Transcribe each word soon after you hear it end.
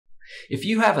If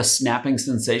you have a snapping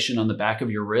sensation on the back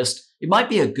of your wrist, it might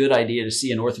be a good idea to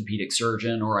see an orthopedic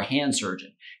surgeon or a hand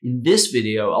surgeon. In this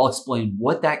video, I'll explain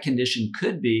what that condition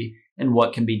could be and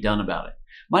what can be done about it.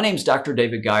 My name is Dr.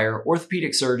 David Geier,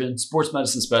 orthopedic surgeon, sports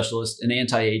medicine specialist, and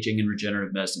anti-aging and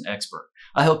regenerative medicine expert.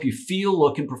 I help you feel,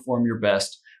 look, and perform your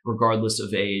best regardless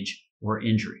of age or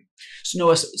injury.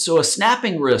 So a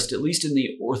snapping wrist, at least in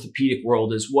the orthopedic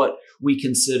world, is what we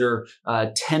consider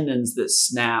tendons that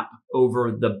snap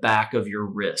over the back of your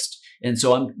wrist. And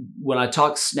so when I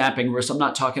talk snapping wrist, I'm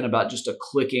not talking about just a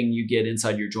clicking you get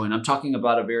inside your joint. I'm talking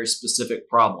about a very specific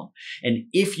problem. And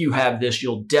if you have this,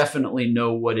 you'll definitely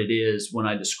know what it is when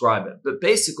I describe it. But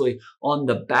basically, on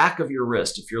the back of your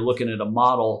wrist, if you're looking at a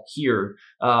model here,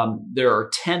 there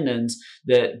are tendons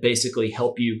that basically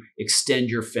help you extend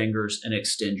your fingers and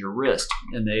extend your wrist.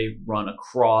 And they run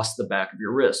across the back of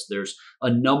your wrist. There's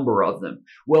a number of them.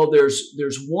 Well,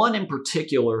 there's one in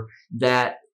particular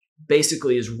that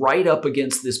basically is right up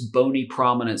against this bony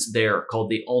prominence there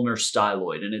called the ulnar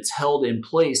styloid, and it's held in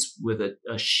place with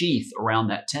a sheath around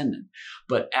that tendon.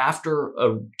 But after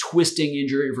a twisting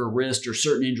injury of your wrist or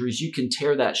certain injuries, you can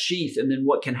tear that sheath, and then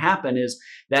what can happen is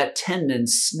that tendon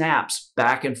snaps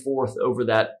back and forth over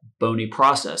that bony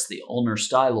process, the ulnar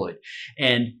styloid.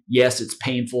 And yes, it's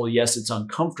painful, yes, it's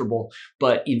uncomfortable,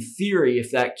 but in theory, if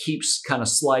that keeps kind of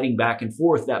sliding back and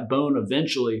forth, that bone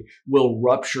eventually will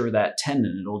rupture that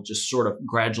tendon. It'll just sort of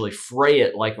gradually fray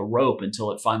it like a rope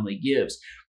until it finally gives.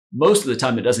 Most of the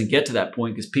time, it doesn't get to that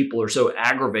point because people are so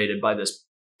aggravated by this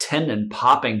tendon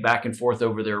popping back and forth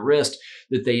over their wrist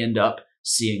that they end up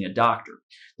seeing a doctor.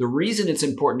 The reason it's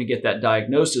important to get that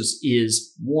diagnosis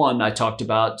is, one, I talked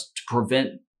about to prevent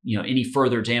any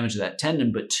further damage to that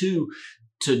tendon, but two,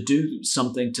 to do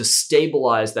something to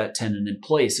stabilize that tendon in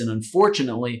place. And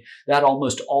unfortunately, that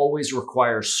almost always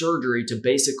requires surgery to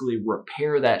basically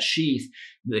repair that sheath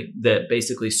that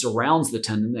basically surrounds the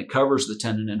tendon, that covers the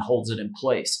tendon and holds it in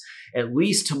place. At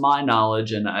least to my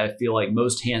knowledge, and I feel like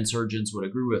most hand surgeons would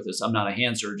agree with this. I'm not a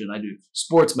hand surgeon, I do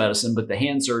sports medicine, but the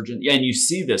hand surgeon, and you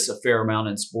see this a fair amount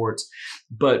in sports,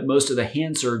 but most of the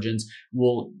hand surgeons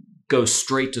will go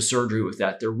straight to surgery with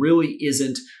that. There really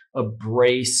isn't a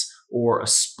brace or a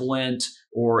splint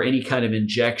or any kind of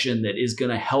injection that is going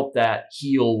to help that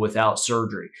heal without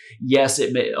surgery. Yes,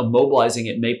 immobilizing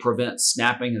it may prevent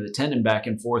snapping of the tendon back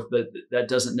and forth, but that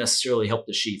doesn't necessarily help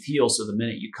the sheath heal. So the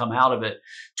minute you come out of it,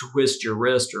 twist your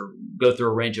wrist or go through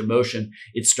a range of motion,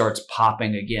 it starts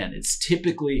popping again. It's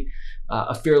typically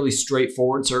a fairly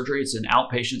straightforward surgery. It's an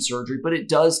outpatient surgery, but it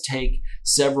does take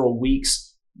several weeks,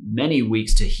 many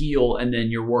weeks to heal, and then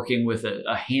you're working with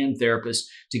a hand therapist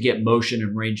to get motion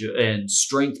and range and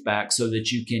strength back so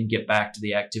that you can get back to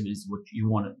the activities what you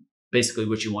want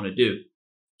to do.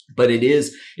 But it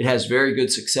has very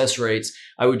good success rates.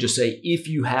 I would just say if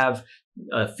you have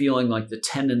a feeling like the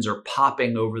tendons are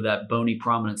popping over that bony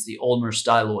prominence, the ulnar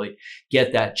styloid,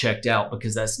 get that checked out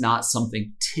because that's not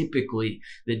something typically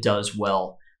that does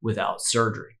well without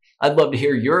surgery. I'd love to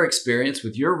hear your experience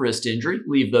with your wrist injury.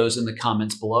 Leave those in the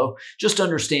comments below. Just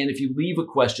understand, if you leave a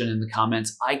question in the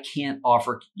comments, I can't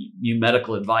offer you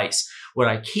medical advice. What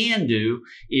I can do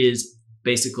is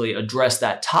basically address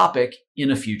that topic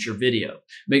in a future video.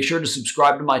 Make sure to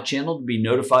subscribe to my channel to be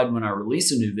notified when I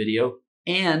release a new video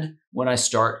and when I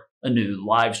start a new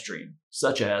live stream,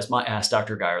 such as my Ask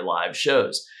Dr. Geier live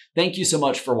shows. Thank you so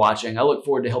much for watching. I look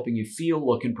forward to helping you feel,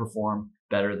 look, and perform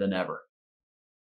better than ever.